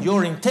also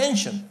your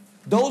intention,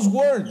 those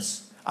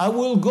words, I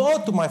will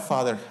go to my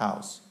Father's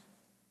house.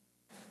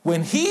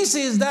 When He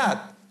sees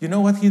that, you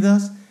know what He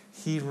does?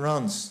 He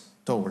runs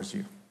towards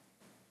you.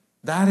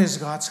 That is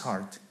God's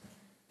heart.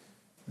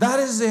 That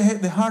is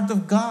the heart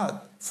of God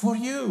for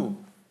you.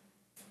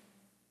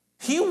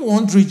 He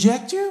won't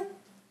reject you.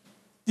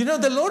 You know,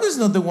 the Lord is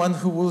not the one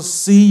who will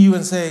see you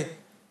and say,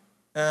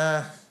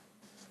 I'm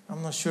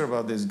not sure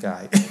about this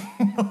guy.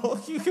 No,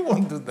 He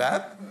won't do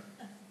that.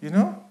 You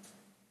know?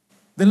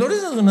 The Lord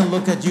is not going to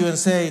look at you and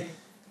say,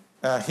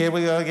 here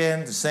we go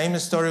again, the same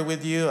story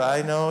with you.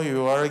 I know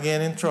you are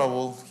again in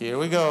trouble. Here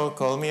we go,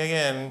 call me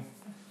again.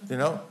 You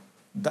know,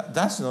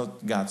 that's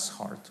not God's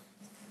heart.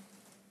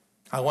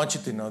 I want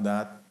you to know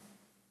that.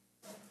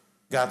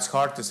 God's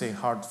heart is a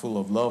heart full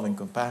of love and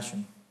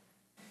compassion.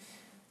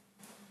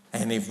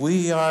 And if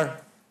we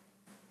are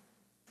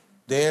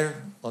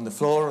there on the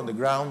floor, on the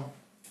ground,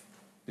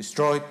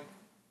 destroyed,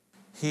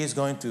 He is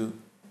going to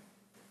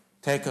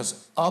take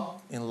us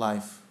up in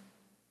life,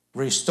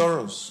 restore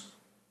us.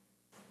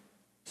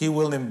 He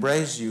will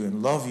embrace you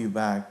and love you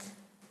back.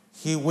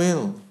 He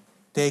will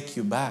take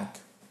you back.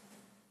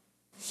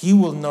 He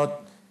will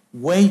not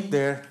wait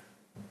there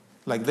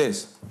like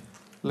this.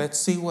 Let's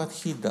see what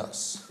He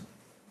does.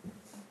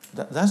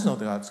 That's not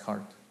God's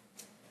heart.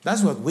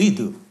 That's what we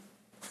do.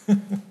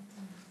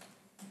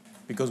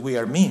 Because we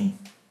are mean.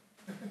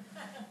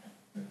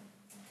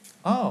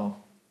 Oh,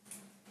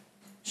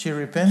 she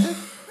repented?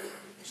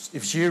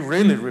 If she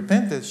really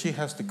repented, she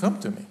has to come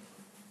to me.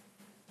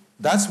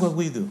 That's what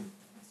we do.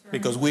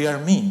 Because we are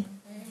mean.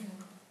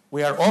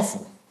 We are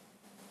awful.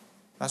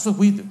 That's what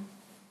we do.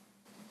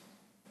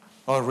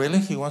 Oh, really?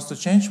 He wants to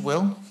change?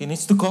 Well, he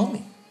needs to call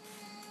me.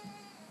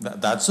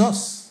 That's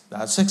us.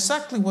 That's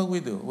exactly what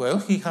we do. Well,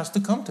 he has to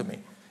come to me.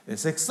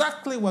 It's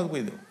exactly what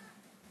we do.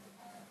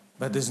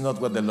 But it's not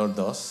what the Lord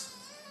does.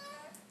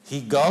 He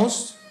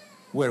goes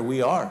where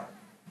we are.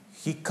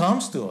 He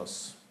comes to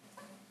us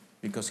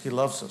because He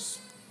loves us.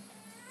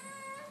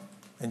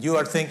 And you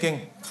are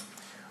thinking,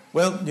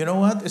 well, you know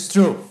what? It's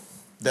true.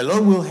 The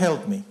Lord will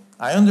help me.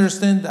 I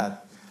understand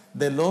that.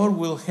 the Lord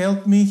will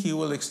help me. He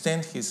will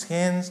extend his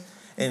hands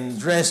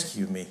and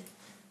rescue me.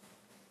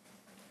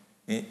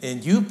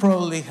 And you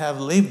probably have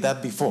lived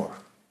that before.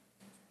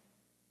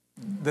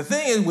 The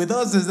thing is with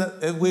us is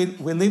that we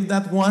live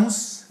that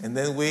once, and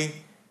then we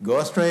go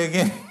astray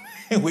again,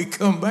 and we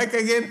come back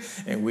again,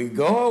 and we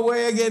go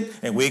away again,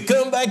 and we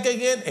come back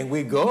again, and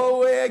we go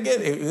away again.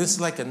 It's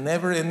like a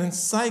never-ending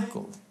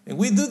cycle. And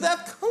we do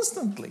that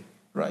constantly,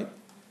 right?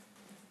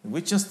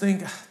 We just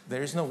think,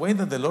 there is no way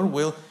that the Lord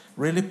will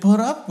really put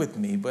up with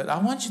me. But I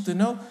want you to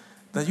know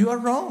that you are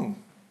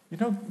wrong. You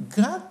know,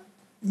 God,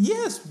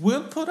 yes,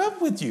 will put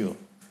up with you.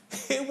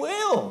 He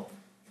will.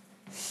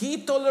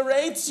 He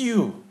tolerates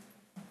you.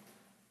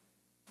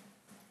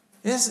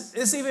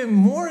 It's even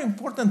more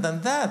important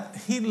than that.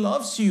 He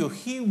loves you.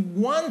 He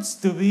wants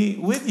to be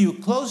with you,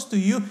 close to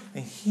you,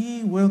 and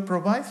He will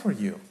provide for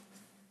you.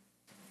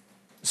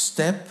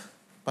 Step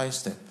by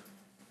step.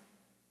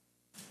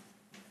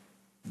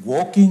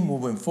 Walking,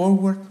 moving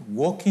forward,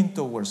 walking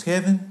towards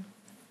heaven,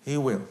 He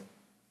will.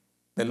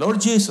 The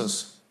Lord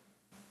Jesus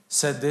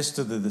said this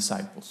to the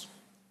disciples.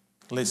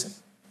 Listen,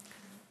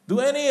 do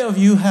any of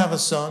you have a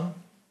son?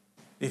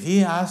 If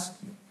he asked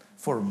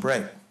for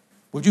bread,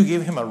 would you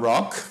give him a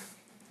rock?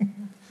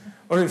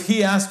 Or if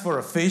he asked for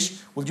a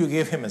fish, would you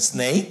give him a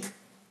snake?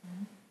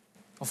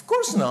 Of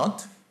course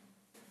not.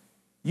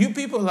 You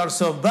people are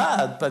so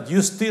bad, but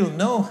you still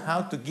know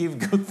how to give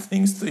good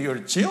things to your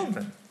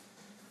children.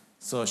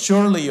 So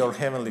surely your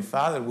heavenly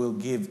Father will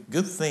give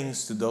good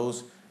things to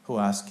those who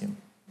ask Him.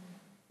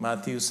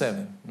 Matthew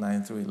 7,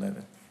 9 through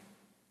 11.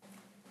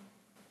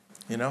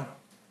 You know,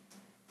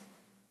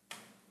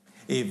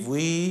 if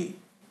we,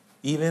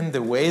 even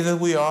the way that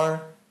we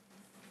are,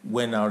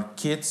 when our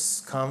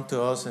kids come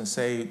to us and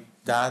say,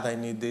 Dad, I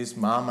need this,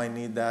 Mom, I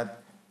need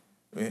that,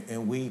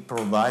 and we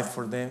provide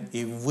for them,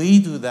 if we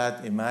do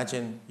that,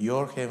 imagine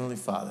your Heavenly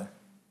Father.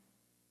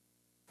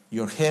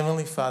 Your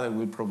Heavenly Father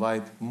will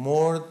provide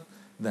more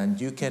than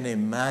you can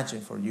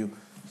imagine for you.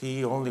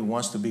 He only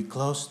wants to be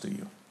close to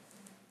you.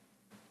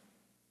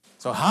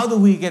 So how do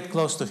we get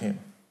close to Him?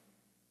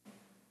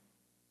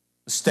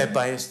 Step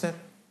by step.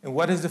 And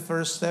what is the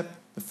first step?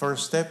 The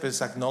first step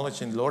is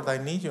acknowledging, Lord, I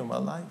need you in my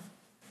life.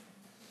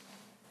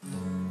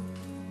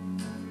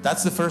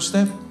 That's the first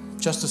step.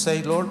 Just to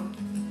say, Lord,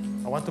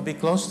 I want to be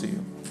close to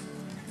you.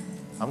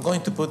 I'm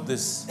going to put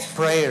this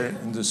prayer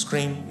in the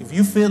screen. If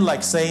you feel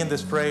like saying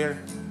this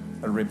prayer,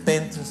 a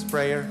repentance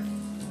prayer,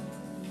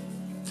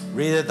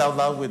 read it out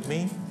loud with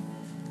me.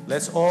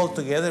 Let's all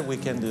together, we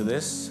can do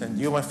this. And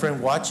you, my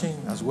friend,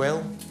 watching as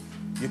well,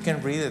 you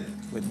can read it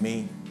with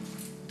me.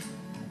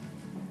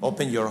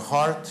 Open your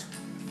heart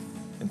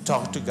and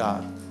talk to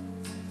God,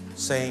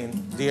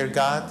 saying, Dear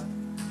God,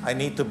 I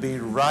need to be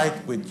right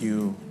with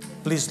you.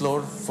 Please,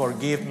 Lord,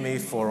 forgive me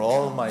for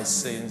all my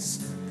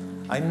sins.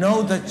 I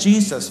know that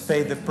Jesus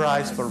paid the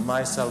price for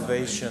my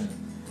salvation.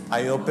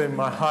 I open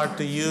my heart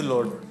to you,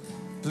 Lord.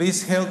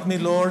 Please help me,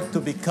 Lord, to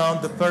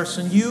become the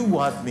person you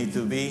want me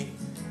to be.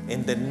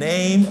 In the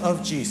name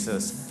of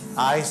Jesus,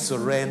 I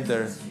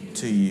surrender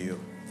to you.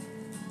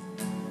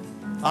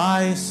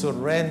 I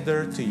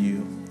surrender to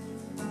you.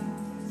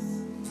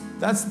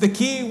 That's the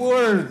key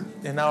word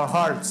in our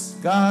hearts.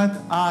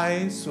 God,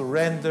 I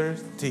surrender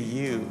to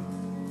you.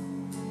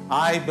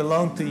 I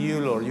belong to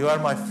you, Lord. You are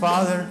my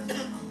Father.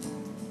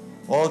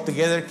 All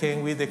together,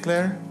 can we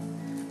declare?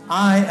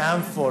 I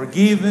am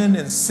forgiven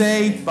and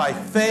saved by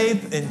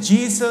faith in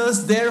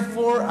Jesus.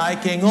 Therefore, I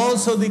can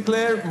also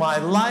declare my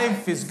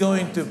life is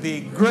going to be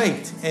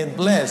great and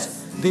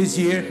blessed this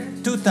year,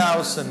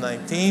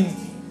 2019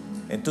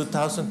 and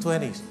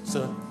 2020.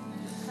 So,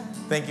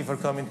 thank you for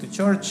coming to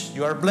church.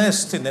 You are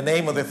blessed in the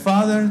name of the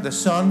Father, the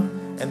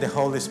Son, and the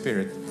Holy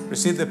Spirit.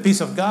 Receive the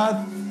peace of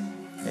God.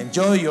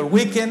 Enjoy your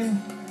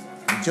weekend.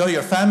 Enjoy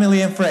your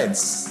family and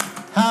friends.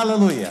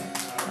 Hallelujah.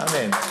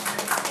 Amen.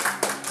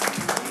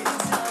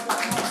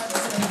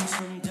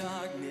 From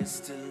darkness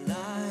to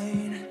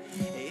light,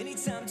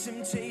 anytime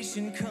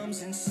temptation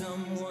comes and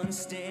someone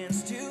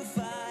stands to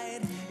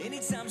fight,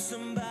 anytime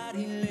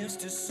somebody lives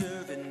to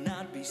serve and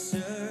not be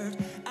served,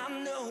 I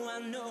know.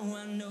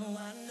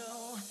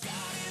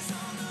 God is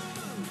on the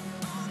move,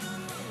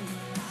 hallelujah.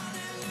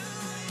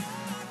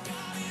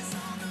 God is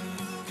on the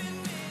move in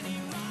many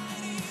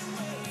mighty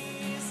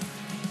ways.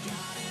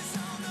 God is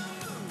on the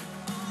move,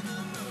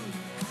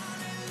 hallelujah.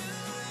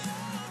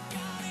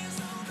 God is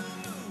on the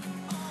move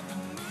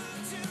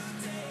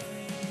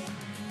today.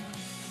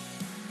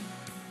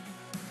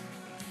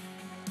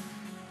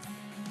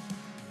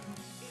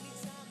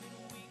 Anytime in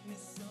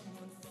weakness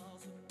someone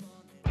falls upon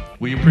them.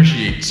 We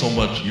appreciate so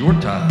much your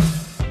time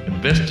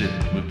invested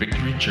with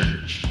Victory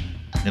Church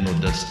in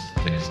Odessa,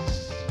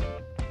 Texas.